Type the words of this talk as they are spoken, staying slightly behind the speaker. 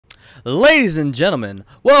Ladies and gentlemen,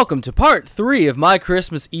 welcome to part 3 of my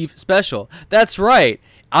Christmas Eve special. That's right,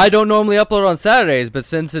 I don't normally upload on Saturdays, but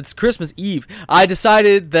since it's Christmas Eve, I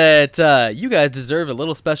decided that you guys deserve a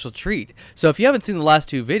little special treat. So if you haven't seen the last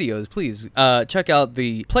 2 videos, please check out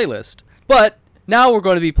the playlist. But now we're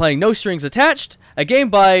going to be playing No Strings Attached, a game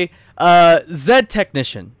by Zed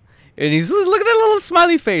Technician. And look at that little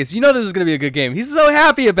smiley face. You know this is going to be a good game. He's so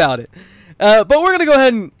happy about it. But we're going to go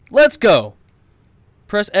ahead and let's go.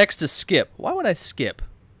 Press X to skip. Why would I skip?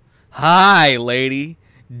 Hi, lady.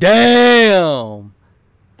 Damn.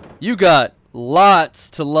 You got lots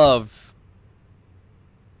to love.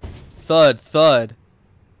 Thud, thud.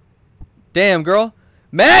 Damn, girl.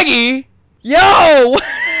 Maggie! Yo!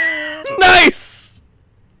 Nice!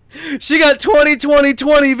 She got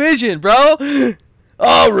 20-20-20 vision, bro.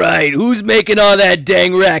 Alright, who's making all that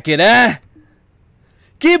dang racket, huh?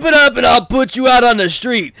 Keep it up and I'll put you out on the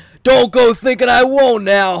street. Don't go thinking I won't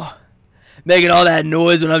now. Making all that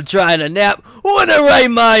noise when I'm trying to nap. Who in their right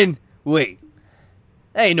mind? Wait.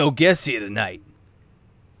 Ain't no guests here tonight.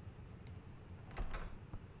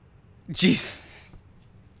 Jesus.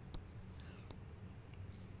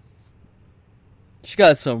 She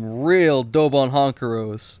got some real Dobon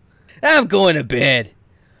honkeros. I'm going to bed.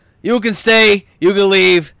 You can stay, you can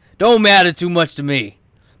leave. Don't matter too much to me.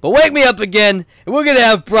 But wake me up again, and we're gonna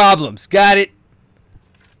have problems. Got it?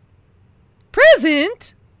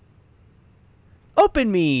 Present?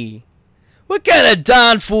 Open me. What kind of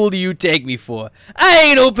darn fool do you take me for? I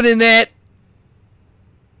ain't opening that.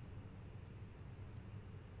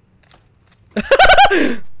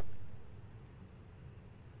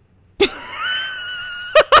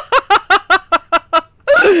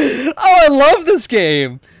 Oh, I love this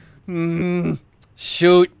game.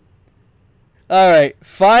 Shoot. Alright,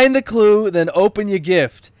 find the clue, then open your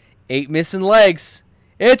gift. 8 missing legs.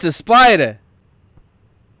 It's a spider.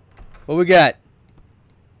 What we got?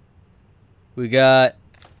 We got...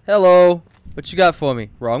 Hello. What you got for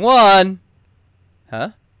me? Wrong one.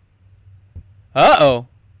 Huh? Uh-oh.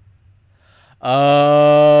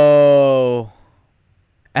 Oh.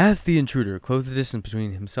 As the intruder closed the distance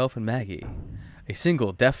between himself and Maggie, a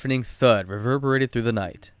single deafening thud reverberated through the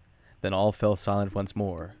night. Then all fell silent once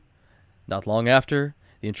more. Not long after,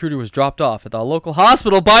 the intruder was dropped off at the local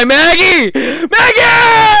hospital by Maggie!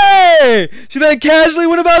 Maggie! She then casually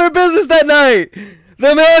went about her business that night.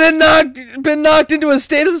 The man had been knocked into a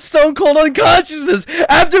state of stone-cold unconsciousness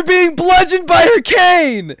after being bludgeoned by her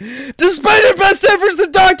cane. Despite her best efforts, the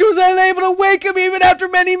doctor was unable to wake him even after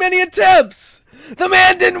many, many attempts. The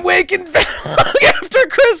man didn't wake in long after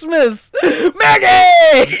Christmas.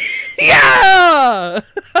 Maggie! Yeah!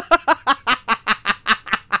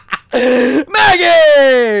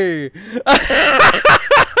 Maggie!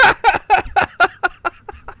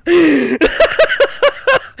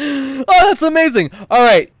 Oh, that's amazing. All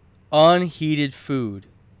right. Unheated food.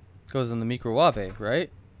 Goes in the microwave, right?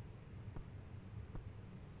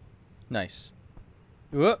 Nice.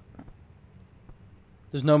 Whoop.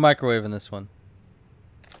 There's no microwave in this one.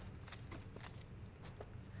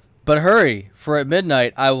 But hurry, for at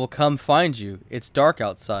midnight I will come find you. It's dark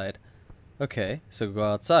outside. Okay, so go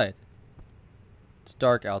outside. It's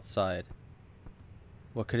dark outside.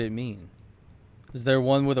 What could it mean? Is there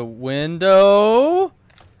one with a window?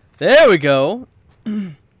 There we go.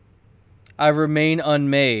 I remain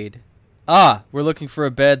unmade. Ah, we're looking for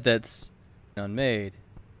a bed that's unmade.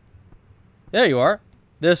 There you are.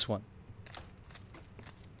 This one.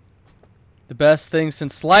 The best thing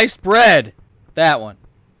since sliced bread. That one.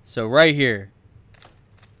 So right here.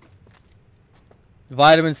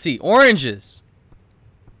 Vitamin C. Oranges.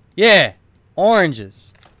 Yeah.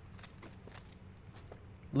 Oranges.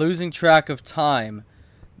 Losing track of time.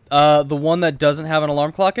 The one that doesn't have an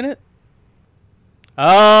alarm clock in it?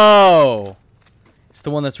 Oh. It's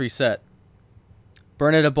the one that's reset.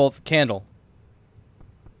 Burn it at both candle.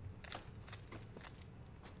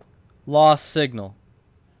 Lost signal.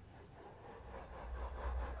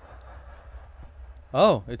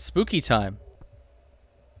 Oh, it's spooky time.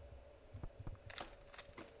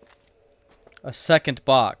 A second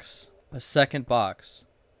box. A second box.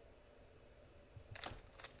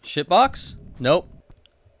 Shit box? Nope.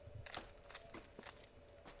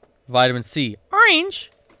 Vitamin C. Orange!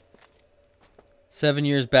 7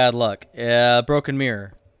 years bad luck. Yeah, broken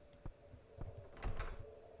mirror.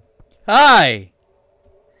 Hi!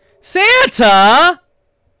 Santa!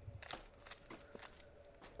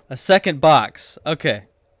 A second box. Okay.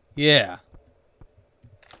 Yeah.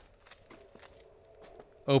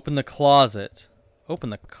 Open the closet. Open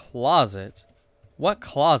the closet? What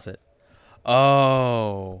closet?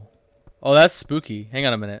 Oh. Oh, that's spooky. Hang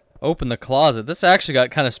on a minute. Open the closet. This actually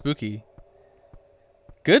got kind of spooky.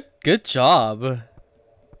 Good job.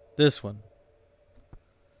 This one.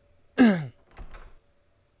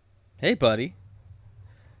 Hey, buddy.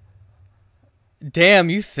 Damn,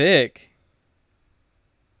 you thick.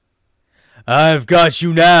 I've got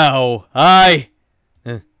you now. Hey,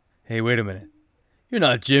 wait a minute. You're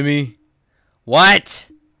not Jimmy. What?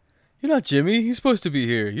 You're not Jimmy. He's supposed to be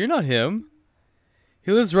here. You're not him.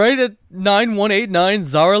 He lives right at 9189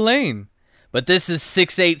 Zara Lane. But this is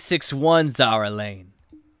 6861 Zara Lane.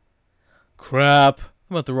 Crap.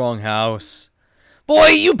 I'm at the wrong house. Boy,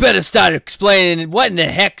 you better start explaining what in the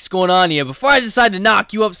heck's going on here before I decide to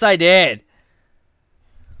knock you upside the head.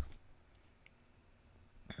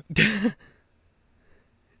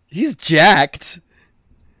 He's jacked.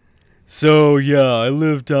 So, yeah, I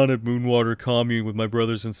live down at Moonwater Commune with my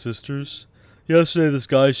brothers and sisters. Yesterday, this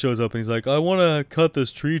guy shows up and he's like, I want to cut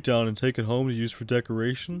this tree down and take it home to use for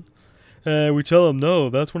decoration. And we tell him, no,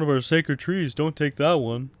 that's one of our sacred trees. Don't take that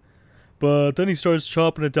one. But then he starts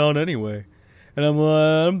chopping it down anyway. And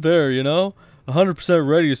I'm there, you know, 100%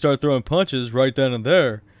 ready to start throwing punches right then and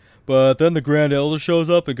there. But then the Grand Elder shows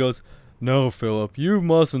up and goes, no, Philip, you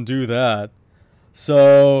mustn't do that.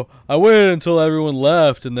 So I waited until everyone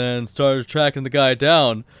left and then started tracking the guy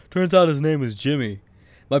down. Turns out his name is Jimmy.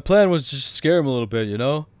 My plan was to just scare him a little bit, you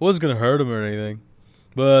know? I wasn't going to hurt him or anything.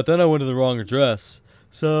 But then I went to the wrong address.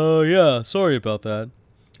 So yeah, sorry about that.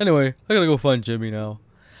 Anyway, I gotta go find Jimmy now.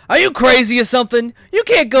 Are you crazy or something? You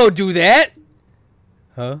can't go do that.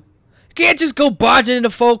 Huh? You can't just go barging into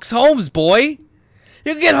folks' homes, boy.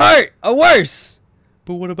 You can get hurt, or worse.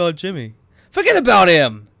 But what about Jimmy? Forget about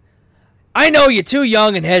him. I know you're too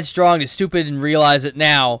young and headstrong to stupid and realize it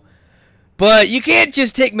now. But you can't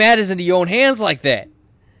just take matters into your own hands like that.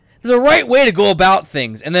 There's a right way to go about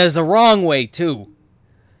things, and there's a wrong way, too.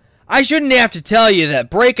 I shouldn't have to tell you that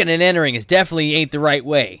breaking and entering is definitely ain't the right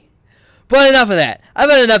way. But enough of that. I've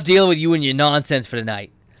had enough dealing with you and your nonsense for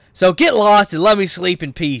tonight. So get lost and let me sleep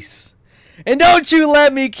in peace. And don't you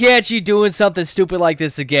let me catch you doing something stupid like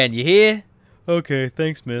this again, you hear? Okay,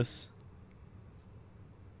 thanks, miss.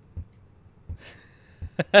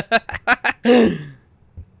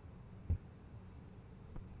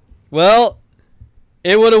 Well,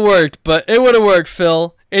 it would have worked, but it would have worked,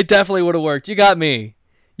 Phil. It definitely would have worked. You got me.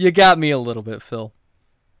 You got me a little bit, Phil.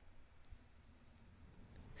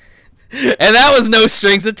 And that was no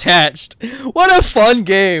strings attached. What a fun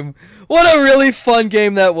game. What a really fun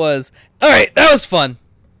game that was. Alright, that was fun.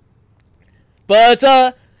 But,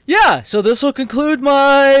 yeah, so this will conclude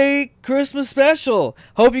my Christmas special.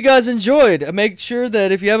 Hope you guys enjoyed. Make sure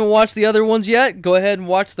that if you haven't watched the other ones yet, go ahead and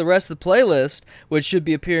watch the rest of the playlist, which should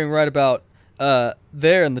be appearing right about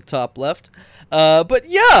there in the top left. But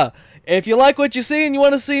yeah, if you like what you see and you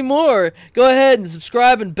want to see more, go ahead and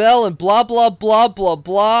subscribe and bell and blah, blah, blah, blah,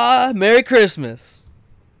 blah. Merry Christmas.